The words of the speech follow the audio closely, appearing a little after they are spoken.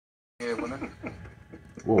women?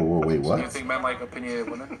 Wait, what? Do you think men like opinionated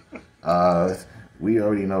women? We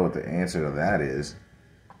already know what the answer to that is.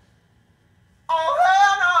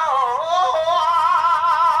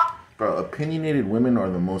 Bro, opinionated women are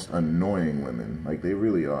the most annoying women. Like, they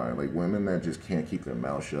really are. Like, women that just can't keep their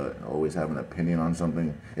mouth shut and always have an opinion on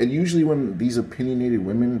something. And usually when these opinionated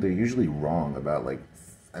women, they're usually wrong about, like,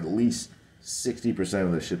 at least 60%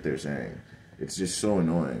 of the shit they're saying. It's just so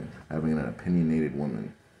annoying having an opinionated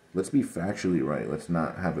woman. Let's be factually right. Let's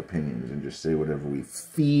not have opinions and just say whatever we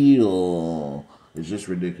feel. It's just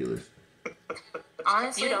ridiculous.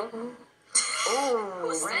 Honestly, ooh,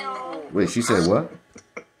 Wait, she said what?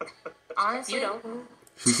 honestly,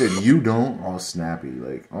 She said you don't, all snappy.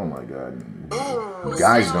 Like, oh my god.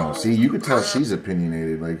 Guys don't. See, you could tell she's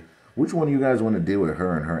opinionated. Like, which one of you guys want to deal with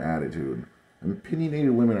her and her attitude?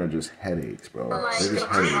 Opinionated women are just headaches, bro. They're just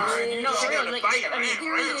headaches. No, for real,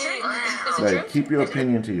 Like, keep your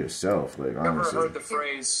opinion to yourself. Like, Ever honestly. heard the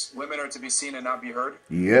phrase, women are to be seen and not be heard?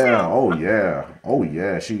 Yeah, oh yeah. Oh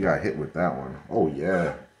yeah, she got hit with that one. Oh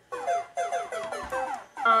yeah.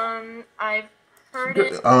 I've heard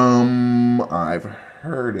it. I've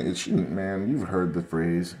heard it. Man, you've heard the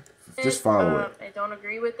phrase. Just follow it. I don't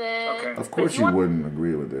agree with it. Okay. Of course you wouldn't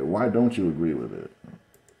agree with it. Why don't you agree with it?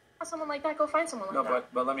 Someone like that, go find someone like No,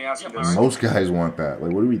 that. but let me ask you this. Most guys want that.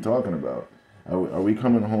 Like, what are we talking about? Are we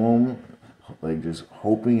coming home, like, just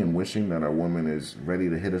hoping and wishing that our woman is ready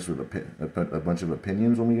to hit us with a bunch of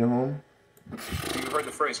opinions when we get home? You heard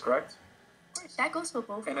the phrase, correct? That goes for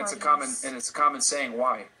both And parties. it's a common saying.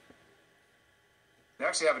 Why? They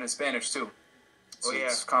actually have it in Spanish too. So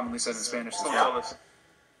it's commonly said in Spanish as well.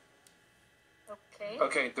 Okay.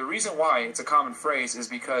 Okay, the reason why it's a common phrase is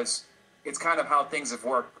because it's kind of how things have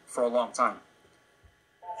worked for a long time.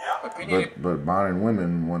 Opinionated But modern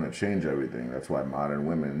women want to change everything. That's why modern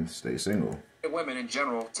women stay single. women in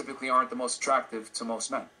general typically aren't the most attractive to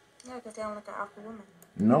most men. Yeah, because they don't look at alpha women.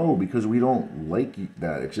 No, because we don't like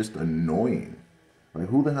that. It's just annoying. Like,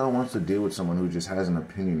 who the hell wants to deal with someone who just has an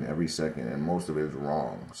opinion every second and most of it is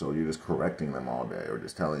wrong? So you're just correcting them all day or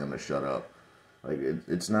just telling them to shut up. Like,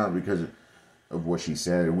 it's not because of what she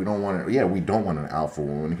said. We don't want to, we don't want an alpha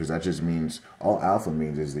woman because that just means, all alpha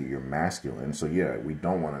means is that you're masculine. So yeah, we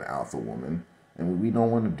don't want an alpha woman and we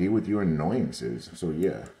don't want to deal with your annoyances. So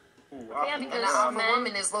yeah. Yeah, because And the alpha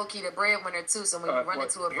woman is low key the breadwinner too. So when you run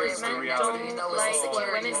into a breadwinner, you know like it's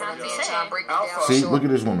insecurity. women have to Trying say. to break you Alpha. down. See, Sure. look at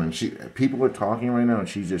this woman. People are talking right now and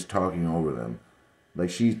she's just talking over them. Like,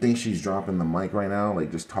 she thinks she's dropping the mic right now,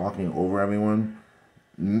 like just talking over everyone.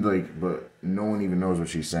 Like, but no one even knows what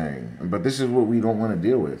she's saying. But this is what we don't want to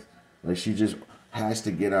deal with. Like, she just has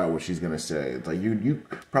to get out what she's gonna say. It's like you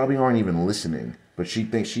probably aren't even listening, but she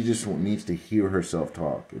thinks she just needs to hear herself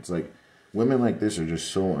talk. It's like women like this are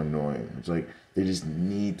just so annoying. It's like they just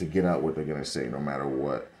need to get out what they're gonna say, no matter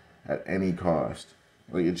what, at any cost.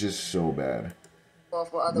 Like, it's just so bad. Well,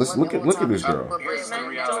 for other Let's women look who at this talk girl. about Here's the breadwinner,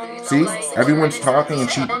 reality. you know, See, like, everyone's talking and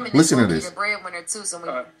she woman is listen to low-key this. the breadwinner too. So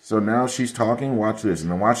when So now she's talking. Watch this, and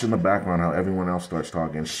then watch in the background how everyone else starts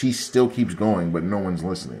talking. She still keeps going, but no one's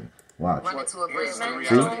listening. Watch. run into a Here's the breadwinner,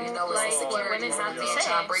 reality. you know it's Like, insecurity. women have to say.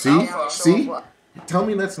 Trying to break See, you down. see. Show up. Tell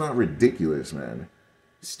me that's not ridiculous, man.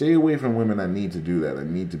 Stay away from women that need to do that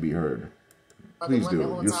and need to be heard. Other Please women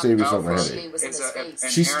do. who You'll talk save yourself a about headache. shit was in It's his a- face.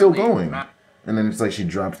 and- She's still inherently going, and then it's like she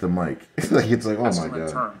drops the mic. Like, it's like, oh my masculine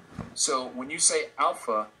god. term. So when you say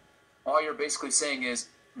alpha, all you're basically saying is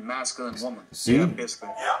masculine woman. See, Basically.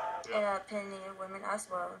 And opinionated women as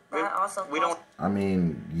well. That also We don't I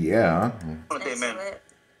mean, yeah. want to date men.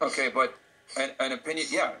 Okay, but an opinion,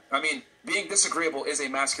 yeah. I mean, being disagreeable is a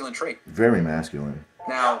masculine trait. Very masculine.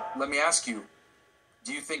 Now, let me ask you,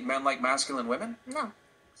 do you think men like masculine women? No,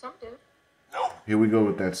 some do. Here we go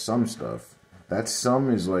with that some stuff. That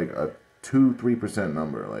some is like a 2-3%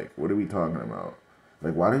 number. Like, what are we talking about?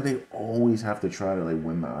 Like, why do they always have to try to, like,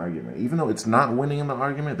 win the argument? Even though it's not winning the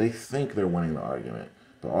argument, they think they're winning the argument.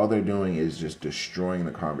 But all they're doing is just destroying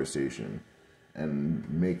the conversation and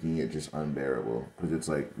making it just unbearable. Because it's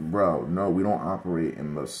like, bro, no, we don't operate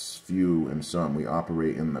in the few and some. We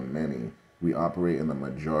operate in the many. We operate in the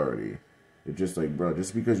majority. It's just like, bro,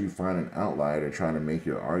 just because you find an outlier to try to make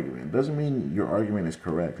your argument doesn't mean your argument is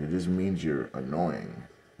correct. It just means you're annoying.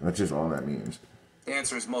 That's just all that means. The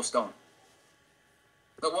answer is most don't.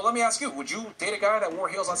 Well, let me ask you, would you date a guy that wore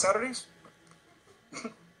heels on Saturdays?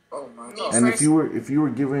 Oh my Me god. And first. if you were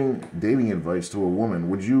giving dating advice to a woman,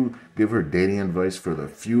 would you give her dating advice for the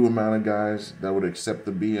few amount of guys that would accept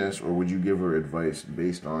the BS, or would you give her advice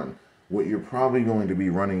based on what you're probably going to be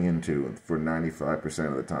running into for 95%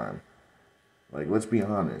 of the time? Like, let's be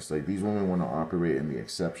honest. Like, these women want to operate in the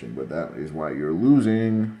exception, but that is why you're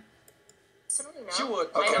losing. She would.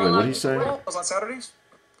 Okay. Wait, what did he say? Was on Saturdays?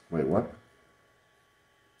 Wait, what?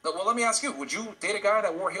 No, well, let me ask you. Would you date a guy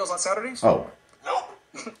that wore heels on Saturdays? Oh.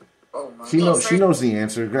 Oh my She knows the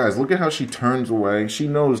answer. Guys, look at how she turns away. She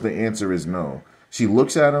knows the answer is no. She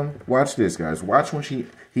looks at him. Watch this, guys. Watch when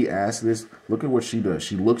he asks this. Look at what she does.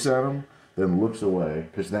 She looks at him, then looks away,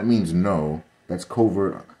 because that means no. That's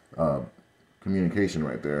covert communication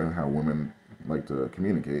right there, how women like to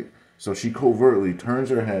communicate. So she covertly turns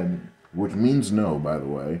her head, which means no, by the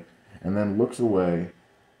way, and then looks away,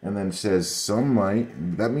 and then says some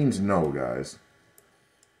might. That means no, guys.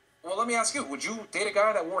 Well, let me ask you. Would you date a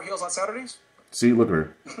guy that wore heels on Saturdays? See, look at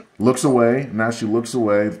her. Looks away. Now she looks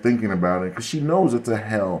away, thinking about it, because she knows it's a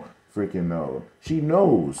hell freaking no. She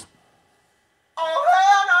knows.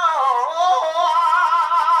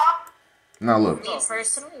 Now look. Me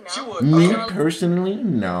personally, no. She would. Me personally,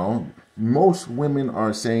 no. Most women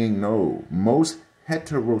are saying no. Most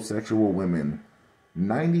heterosexual women,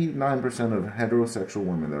 99% of heterosexual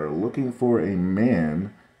women that are looking for a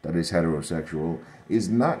man that is heterosexual is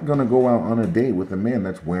not going to go out on a date with a man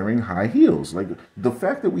that's wearing high heels. Like, the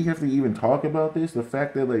fact that we have to even talk about this, the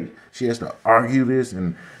fact that, like, she has to argue this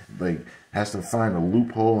and, like, has to find a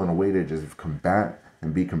loophole and a way to just combat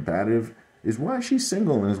and be combative is why she's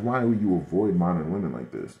single and is why you avoid modern women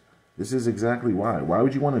like this. This is exactly why. Why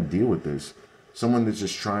would you want to deal with this? Someone that's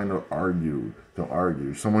just trying to argue.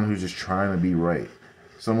 Someone who's just trying to be right.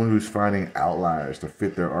 Someone who's finding outliers to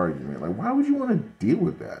fit their argument. Like, why would you want to deal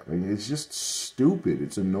with that? Like, it's just stupid.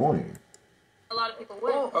 It's annoying. A lot of people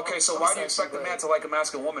would. Okay, so why do you expect a man to like a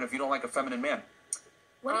masculine woman if you don't like a feminine man?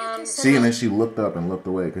 What do you consider? See, and then she looked up and looked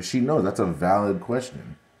away because she knows that's a valid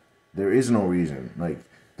question. There is no reason. Like,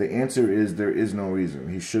 the answer is there is no reason.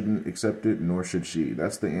 He shouldn't accept it, nor should she.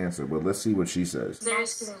 That's the answer. But let's see what she says.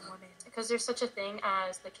 Because there's such a thing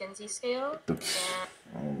as the Kinsey scale.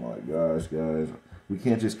 Oh my gosh, guys. We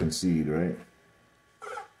can't just concede, right?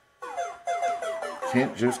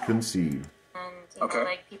 Can't just concede. And, you know,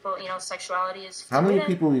 like, people, you know, sexuality is... How many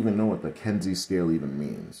people even know what the Kinsey scale even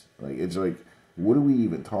means? Like, it's like, what are we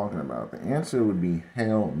even talking about? The answer would be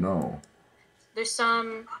hell no. There's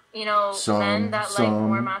some, you know, men that like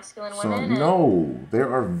more masculine women. No, there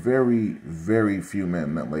are very, very few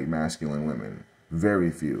men that like masculine women.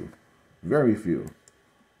 Very few. Very few.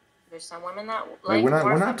 There's some women that like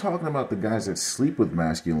we're not talking about the guys that sleep with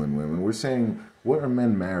masculine women. We're saying, what are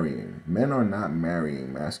men marrying? Men are not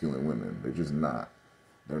marrying masculine women. They're just not.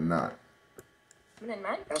 They're not. Men?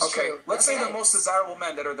 Okay, let's say the most desirable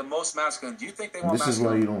men that are the most masculine. Do you think they want This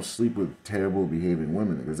masculine? is why you don't sleep with terrible behaving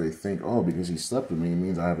women, because they think, oh, because he slept with me, it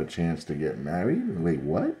means I have a chance to get married? Wait,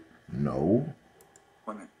 what? No.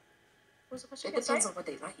 Women. It depends on what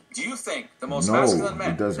they like. Do you think the most masculine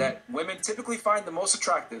men that women typically find the most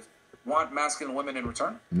attractive want masculine women in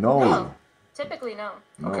return? No. Typically, no.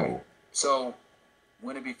 Okay. So,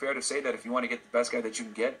 wouldn't it be fair to say that if you want to get the best guy that you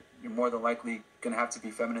can get, you're more than likely going to have to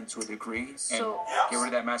be feminine to a degree and get rid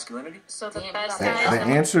of that masculinity? So the best The guy...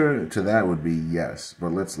 answer to that would be yes,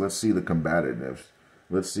 but let's see the combativeness.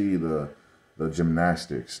 Let's see the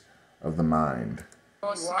gymnastics of the mind.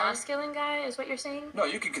 Most masculine guy is what you're saying? No,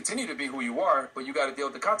 you can continue to be who you are, but you got to deal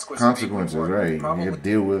with the consequences. Consequences, right? You got to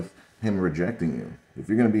deal with him rejecting you. If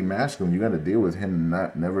you're going to be masculine, you got to deal with him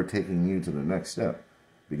never taking you to the next step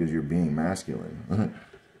because you're being masculine.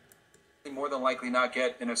 More than likely not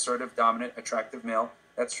get an assertive, dominant, attractive male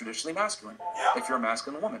that's traditionally masculine. If you're a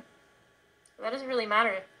masculine woman, that doesn't really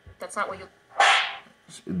matter. That's not what you...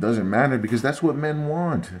 It doesn't matter because that's what men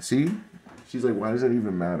want. See? She's like, why does that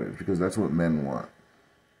even matter? Because that's what men want.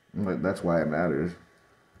 I'm like, that's why it matters.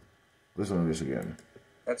 Listen to this again.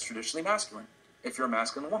 That's traditionally masculine. If you're a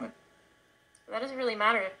masculine woman, that doesn't really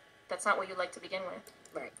matter. That's not what you like to begin with.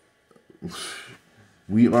 Right.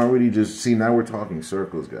 We already just see, now we're talking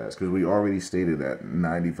circles, guys, because we already stated that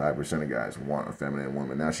 95% of guys want a feminine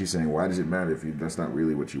woman. Now she's saying, why does it matter if that's not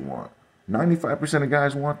really what you want? 95% of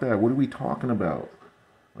guys want that. What are we talking about?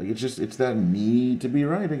 Like, it's that need to be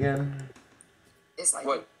right again. It's like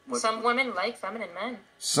what? Some women like feminine men.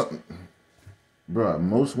 Bruh,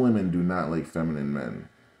 most women do not like feminine men.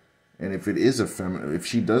 And if it is if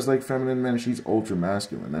she does like feminine men, she's ultra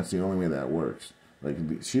masculine. That's the only way that works. Like,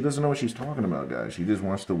 she doesn't know what she's talking about, guys. She just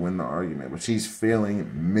wants to win the argument, but she's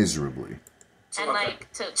failing miserably. And,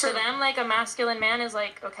 like, to them, like, a masculine man is,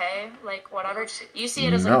 like, okay, like, whatever. You see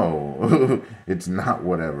it as, no, it's not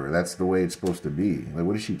whatever. That's the way it's supposed to be. Like,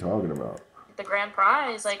 what is she talking about? The grand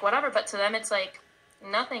prize, like, whatever. But to them, it's, like,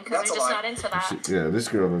 nothing, because they're just not into that. Yeah, this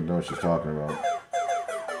girl doesn't know what she's talking about.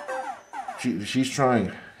 She's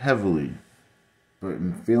trying heavily, but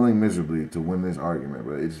failing miserably to win this argument,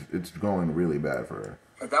 but it's going really bad for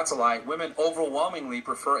her. That's a lie. Women overwhelmingly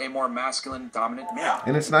prefer a more masculine, dominant man.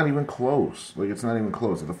 And it's not even close. Like, it's not even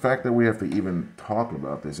close. The fact that we have to even talk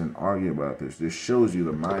about this and argue about this shows you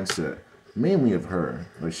the mindset, mainly of her.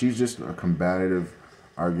 Like, she's just a combative,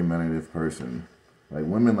 argumentative person. Like,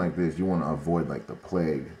 women like this, you want to avoid like the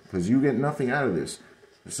plague. Because you get nothing out of this.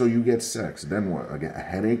 So you get sex. Then what? Like, a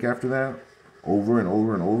headache after that? Over and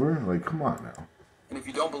over and over? Like, come on now. And if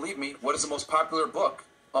you don't believe me, what is the most popular book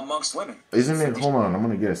amongst women? Isn't it, hold on, I'm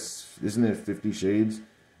going to guess, isn't it 50 Shades?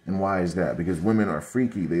 And why is that? Because women are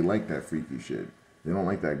freaky. They like that freaky shit. They don't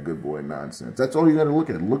like that good boy nonsense. That's all you got to look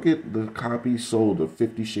at. Look at the copies sold of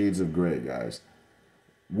 50 Shades of Grey, guys.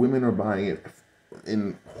 Women are buying it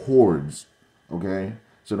in hordes, okay?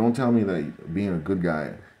 So don't tell me that being a good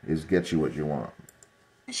guy is get you what you want.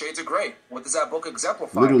 Shades of Grey. What does that book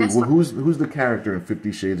exemplify? Literally, well, who's the character in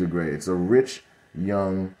 50 Shades of Grey? It's a rich,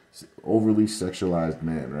 young, overly sexualized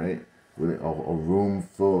man, right? With a room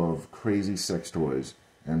full of crazy sex toys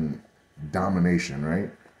and domination,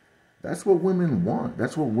 right? That's what women want.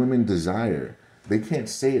 That's what women desire. They can't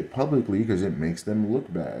say it publicly because it makes them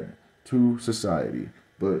look bad to society.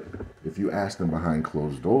 But if you ask them behind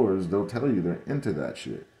closed doors, they'll tell you they're into that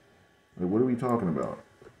shit. Like, what are we talking about?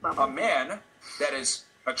 A man that is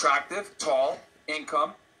attractive, tall,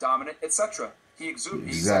 income, dominant, etc. He exudes.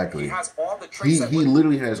 Exactly. He has all the traits. He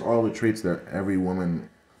literally has all the traits that every woman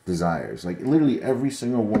desires. Like, literally every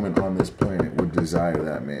single woman on this planet would desire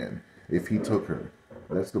that man if he took her.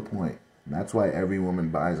 That's the point. And that's why every woman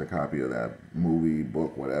buys a copy of that movie,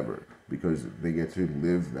 book, whatever, because they get to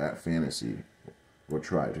live that fantasy, or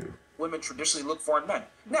try to. Women traditionally look for in men.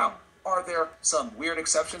 Now, are there some weird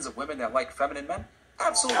exceptions of women that like feminine men?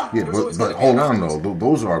 Absolutely. Yeah, but hold on, though.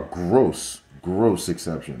 Those are gross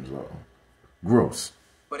exceptions, though. Gross.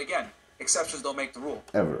 But again, exceptions don't make the rule.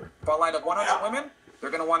 Ever. If I line up 100 women, they're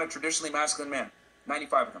going to want a traditionally masculine man.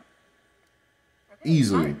 95 of them.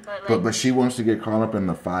 Easily. But she wants to get caught up in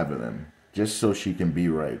the 5 of them, just so she can be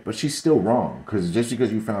right. But she's still wrong, because just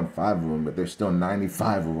because you found 5 of them, but there's still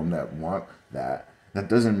 95 of them that want that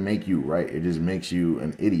doesn't make you right. It just makes you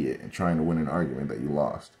an idiot and trying to win an argument that you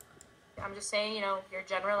lost. I'm just saying, you're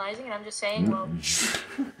generalizing, and I'm just saying, well...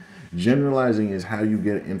 Generalizing is how you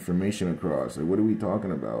get information across. Like, what are we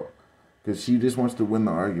talking about? Because she just wants to win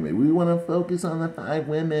the argument. We want to focus on the 5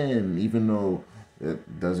 women, even though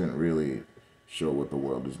it doesn't really show what the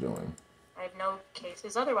world is doing. I have no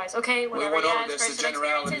cases otherwise. Okay, whatever. We went over this. The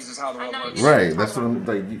generalities is how the world works. Right, that's what I'm...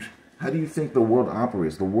 like. How do you think the world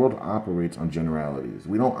operates? The world operates on generalities.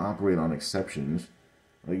 We don't operate on exceptions.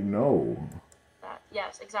 Like, no.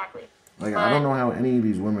 Yes, exactly. Like, I don't know how any of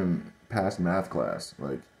these women pass math class.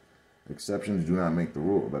 Like, exceptions do not make the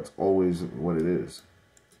rule. That's always what it is.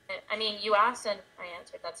 I mean, you asked and I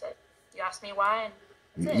answered. That's it. You asked me why and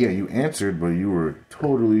that's it. Yeah, you answered, but you were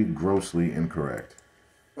totally, grossly incorrect.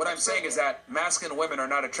 What I'm saying is that masculine women are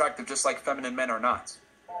not attractive just like feminine men are not.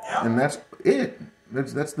 And that's it.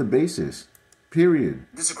 That's the basis. Period.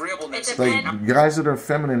 Disagreeableness. Like, guys that are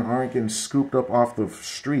feminine aren't getting scooped up off the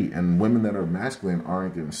street, and women that are masculine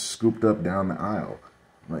aren't getting scooped up down the aisle.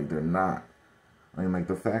 Like, they're not. I mean, like,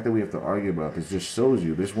 the fact that we have to argue about this just shows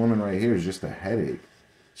you this woman right here is just a headache.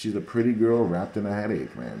 She's a pretty girl wrapped in a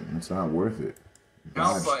headache, man. It's not worth it.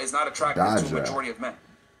 Alpha is not attractive to a majority of men.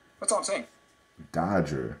 That's all I'm saying.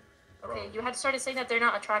 Dodger. Okay, you had started saying that they're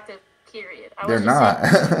not attractive, period. They're not.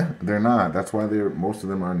 They're not. That's why most of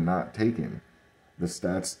them are not taken. The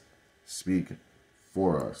stats speak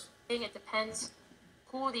for us. It depends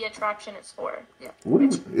who the attraction is for. Yeah.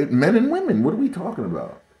 Men and women. What are we talking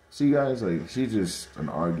about? See, guys, like, she's just an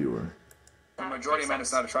arguer. The majority of men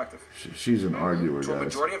is not attractive. She's an arguer, To a guys.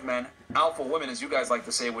 majority of men, alpha women, as you guys like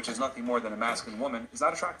to say, which is nothing more than a masculine woman, is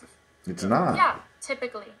not attractive. It's not. Yeah,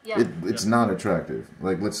 typically. Yeah. It's not attractive.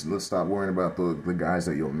 Like, let's stop worrying about the guys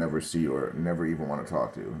that you'll never see or never even want to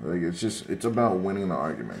talk to. Like, it's about winning the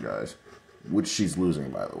argument, guys. Which she's losing,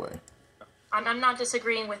 by the way. I'm not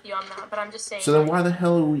disagreeing with you on that, but I'm just saying. So then why the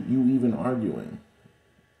hell are you even arguing?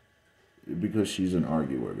 Because she's an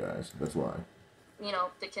arguer, guys. That's why.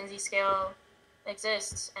 The Kinsey scale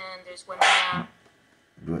exists, and there's women that...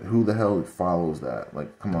 But who the hell follows that?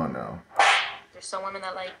 Like, come on now. There's some women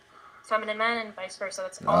that like feminine men and vice versa.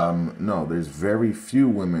 That's all. No, there's very few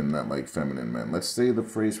women that like feminine men. Let's say the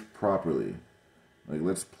phrase properly. Like,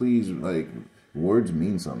 let's please, like, words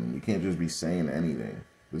mean something. You can't just be saying anything.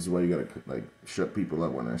 This is why you gotta, like, shut people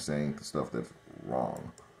up when they're saying stuff that's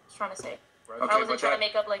wrong. I was trying to say. Okay, I wasn't trying to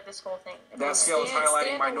make up, like, this whole thing. That scale is highlighting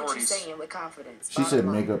Stand on what you're minorities. saying with confidence. She said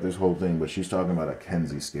make up this whole thing, but she's talking about a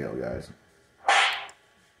Kinsey scale, guys.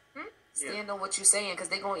 Stand on what you're saying, because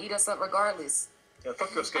they're going to eat us up regardless. Yeah,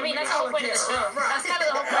 I mean, that's the whole point of the show. That's kind of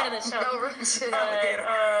the whole point of the show.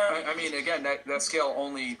 I mean, again, that scale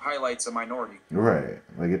only highlights a minority. Right.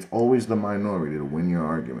 Like, it's always the minority to win your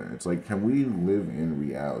argument. It's like, can we live in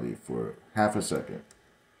reality for half a second?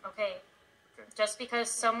 Okay. Just because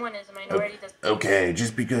someone is a minority doesn't... Okay,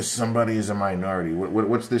 just because somebody is a minority.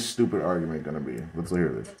 What's this stupid argument going to be? Let's hear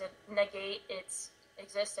this. To negate its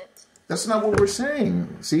existence. That's not what we're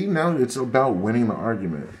saying. See, now it's about winning the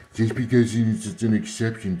argument. Just because it's an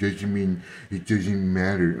exception doesn't mean it doesn't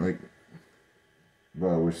matter. Like,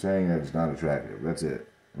 well, we're saying that it's not attractive. That's it.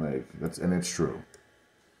 Like, and it's true.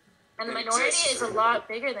 And the minority is a lot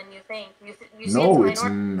bigger than you think. You see no, it's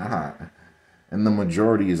not. And the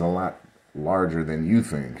majority is a lot larger than you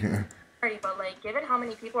think. But like, given how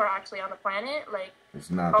many people are actually on the planet, like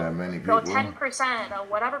it's not that many people. So 10%, or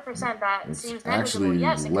whatever percent that it's seems actually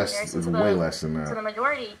negligible. Yes, less. It's way less than that. To the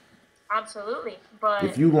majority, absolutely. But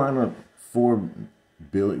if you line up 4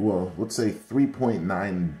 billion, well, let's say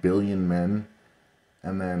 3.9 billion men,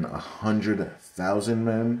 and then 100,000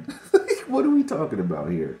 men, what are we talking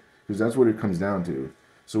about here? Because that's what it comes down to.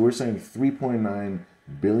 So we're saying 3.9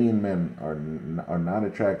 billion men are not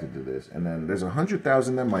attracted to this, and then there's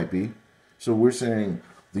 100,000 that might be. So we're saying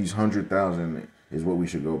these 100,000 is what we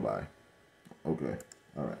should go by. Okay,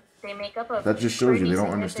 all right. They make up a. That just shows you they don't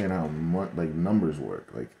understand how like numbers work,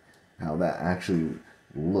 like how that actually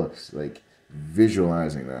looks, like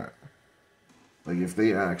visualizing that. Like if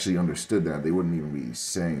they actually understood that, they wouldn't even be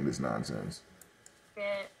saying this nonsense.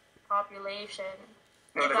 Population.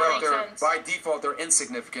 By default, they're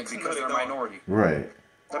insignificant because they're a minority. Right.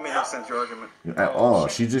 That made no sense, your argument. At all.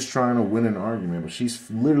 She's just trying to win an argument, but she's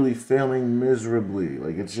literally miserably.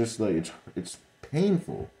 Like, it's just like, it's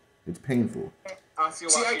painful. It's painful. See,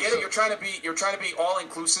 I get it. You're trying to be all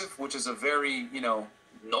inclusive, which is a very,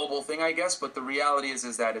 noble thing, I guess. But the reality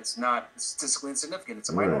is that it's not statistically insignificant. It's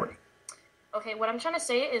a minority. Okay, what I'm trying to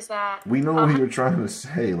say is that we know what you're trying to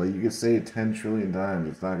say. Like, you can say it 10 trillion times.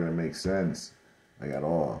 It's not going to make sense, like, at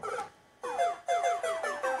all.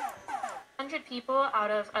 100 people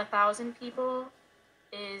out of 1,000 people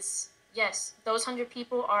is, yes, those 100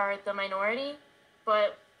 people are the minority,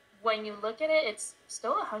 but when you look at it, it's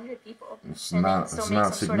still 100 people. It's not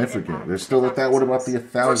significant. Sort of There's still at that. What about the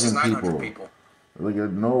 1,000 people? Like,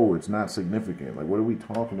 no, it's not significant. Like, what are we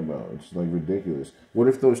talking about? It's like ridiculous. What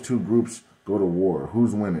if those two groups go to war?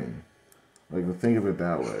 Who's winning? Like, think of it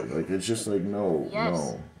that way. Like, it's just like no.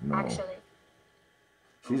 Actually.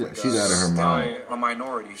 She's out of her mind. A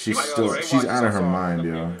minority. She's out of her mind,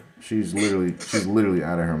 yo. She's literally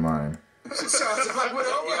out of her mind. It's so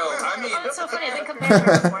funny. I've been comparing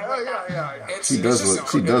her before. She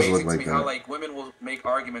does look like that. How like women will make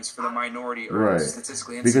arguments for the minority, right?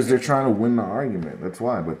 Statistically, because they're trying to win the argument. That's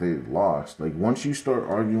why. But they lost. Like once you start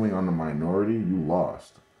arguing on the minority, you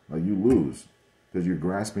lost. Like you lose because you're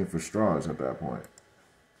grasping for straws at that point.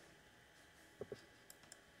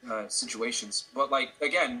 Situations, but like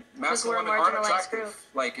again, masculine women aren't attractive. Group.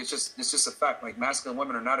 Like it's just a fact. Like masculine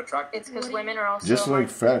women are not attractive. It's because women are also just like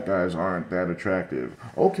fat guys aren't that attractive.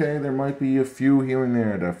 Okay, there might be a few here and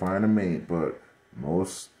there that find a mate, but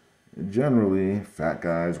most generally, fat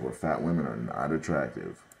guys or fat women are not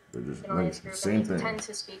attractive. They're just like same thing. Tend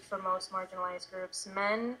to speak for most marginalized groups.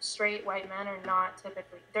 Men, straight white men, are not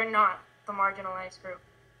typically. They're not the marginalized group.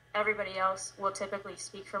 Everybody else will typically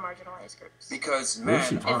speak for marginalized groups. Because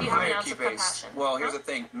men are hierarchy-based. Well, here's the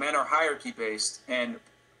thing. Men are hierarchy-based and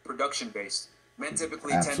production-based. Men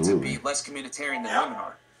typically tend to be less communitarian than women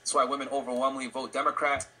are. That's why women overwhelmingly vote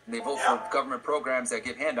Democrat, and they vote for government programs that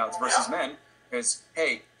give handouts versus men. Is,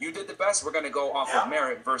 hey, you did the best, we're going to go off of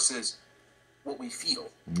merit versus what we feel.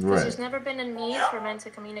 Right. There's never been a need for men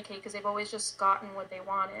to communicate because they've always just gotten what they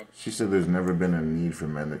wanted. She said there's never been a need for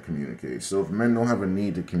men to communicate. So if men don't have a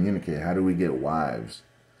need to communicate, how do we get wives?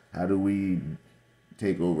 How do we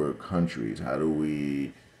take over countries? How do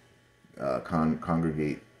we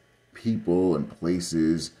congregate people and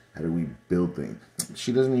places? How do we build things?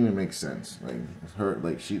 She doesn't even make sense. Like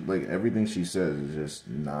everything she says is just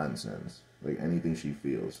nonsense. Like anything she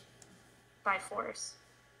feels. By force.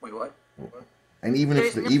 Wait, what? And even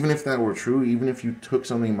if that were true, even if you took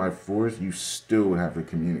something by force, you still would have to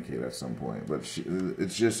communicate at some point. But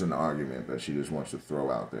it's just an argument that she just wants to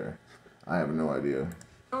throw out there. I have no idea.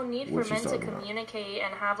 No need for men to communicate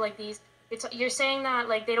and have like these. You're saying that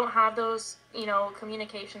like they don't have those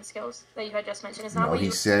communication skills that you had just mentioned. It's not. No,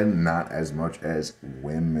 he said not as much as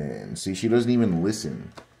women. See, she doesn't even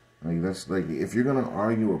listen. Like that's like if you're gonna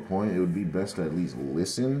argue a point, it would be best to at least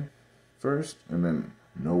listen first and then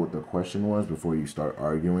know what the question was before you start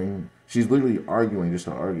arguing. She's literally arguing just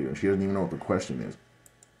to argue, and she doesn't even know what the question is.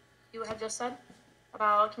 You have just said?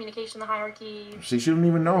 about communication, the hierarchy. She shouldn't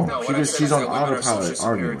even know. No, She's on autopilot,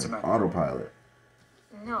 arguing. Autopilot.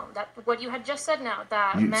 No, that what you had just said now.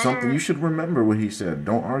 That you should remember what he said.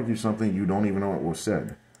 Don't argue something you don't even know what was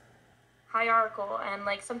said. Hierarchical and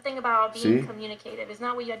like something about being communicative. Isn't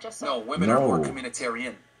that what you had just said? No, women are more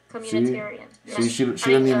communitarian. Communitarian. See, she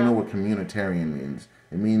doesn't even know what communitarian means.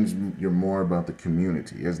 It means you're more about the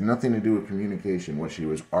community. It has nothing to do with communication, what she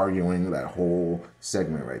was arguing that whole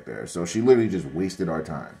segment right there. So she literally just wasted our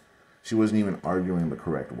time. She wasn't even arguing the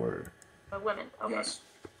correct word. But women, okay. Yes.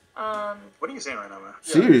 What are you saying right now, man?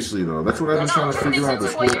 Seriously, though. That's what I've been trying to figure out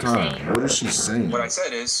this whole time. What is she saying? What I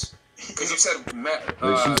said is, because you said men,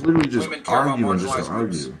 she's literally just women care about arguing just to marginalized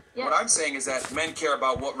groups. argue. Yeah. What I'm saying is that men care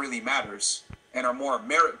about what really matters and are more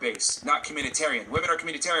merit-based, not communitarian. Women are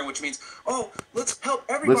communitarian, which means, oh, let's help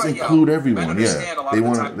everybody Let's include out. everyone, yeah. They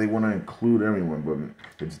want to include everyone,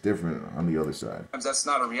 but it's different on the other side. That's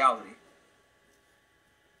not a reality.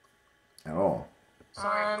 At all.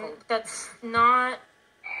 That's not...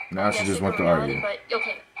 Now she just wants to argue. But,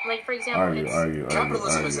 okay, like for example...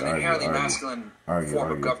 Capitalism is an inherently masculine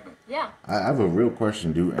form of government. Yeah. I have a real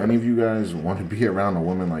question. Do any of you guys want to be around a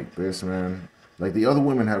woman like this, man? Like, the other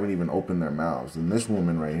women haven't even opened their mouths. And this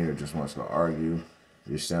woman right here just wants to argue.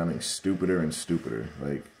 You're sounding stupider and stupider.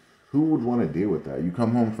 Like, who would want to deal with that? You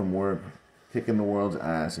come home from work, kicking the world's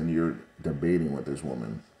ass, and you're debating with this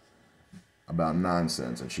woman about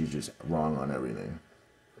nonsense, and she's just wrong on everything.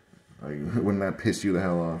 Like, wouldn't that piss you the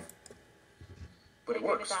hell off? But it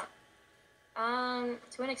works.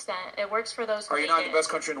 To an extent. It works for those who Are you not the best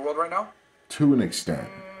country in the world right now? To an extent.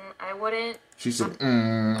 I wouldn't. She said,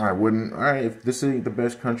 I wouldn't. All right, if this ain't the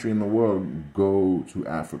best country in the world, go to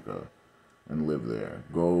Africa and live there.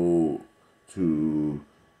 Go to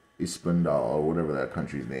Ispandal, or whatever that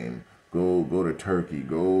country's name. Go to Turkey.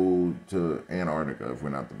 Go to Antarctica if we're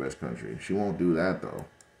not the best country. She won't do that, though.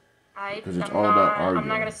 Because it's all about arguing. I'm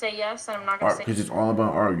not going to say yes, and I'm not going to say... Because it's all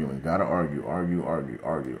about arguing. Gotta argue.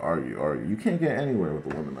 You can't get anywhere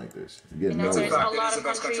with a woman like this. You get nowhere. There's a lot of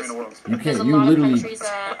countries... You can't. There's a lot of countries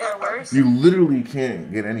that are worse. You literally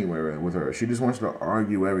can't get anywhere with her. She just wants to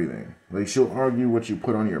argue everything. Like, she'll argue what you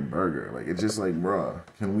put on your burger. Like, it's just like, bruh,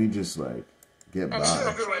 can we just, like, get by?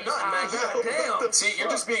 See, you're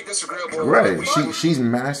just being disagreeable. Right. She's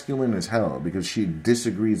masculine as hell because she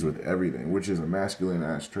disagrees with everything, which is a masculine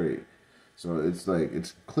ass trait. So it's like,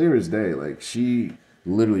 it's clear as day. Like, she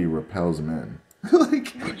literally repels men.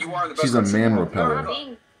 Like, you are the best she's a man repeller.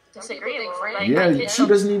 Disagreeable. Yeah, she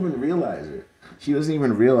doesn't even realize it. She doesn't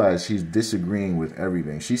even realize she's disagreeing with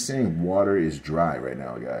everything. She's saying water is dry right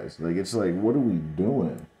now, guys. Like, it's like, what are we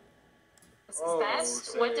doing?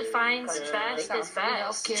 Best? What defines best is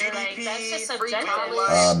best. Like, that's just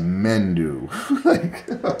subjective. Men do. Like,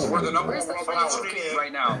 we're the number one world power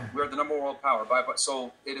right now. We're the number one world power.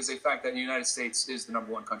 So it is a fact that the United States is the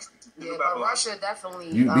number one country. Yeah, but Russia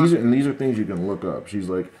definitely... these are things you can look up. She's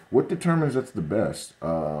like, what determines that's the best?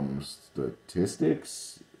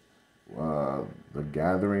 Statistics? The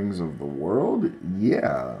gatherings of the world?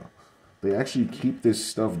 Yeah. They actually keep this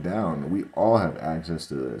stuff down. We all have access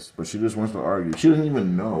to this. But she just wants to argue. She doesn't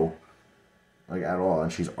even know, like, at all.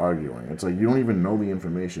 And she's arguing. It's like, you don't even know the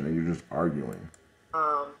information and you're just arguing.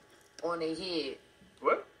 On their head.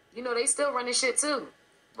 What? You know, they still running shit, too.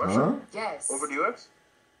 Russia? Huh? Yes. Over the U.S.?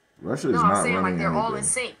 Russia is no, not I'm saying, running like, they're anything. all in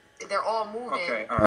sync. They're all moving. Okay,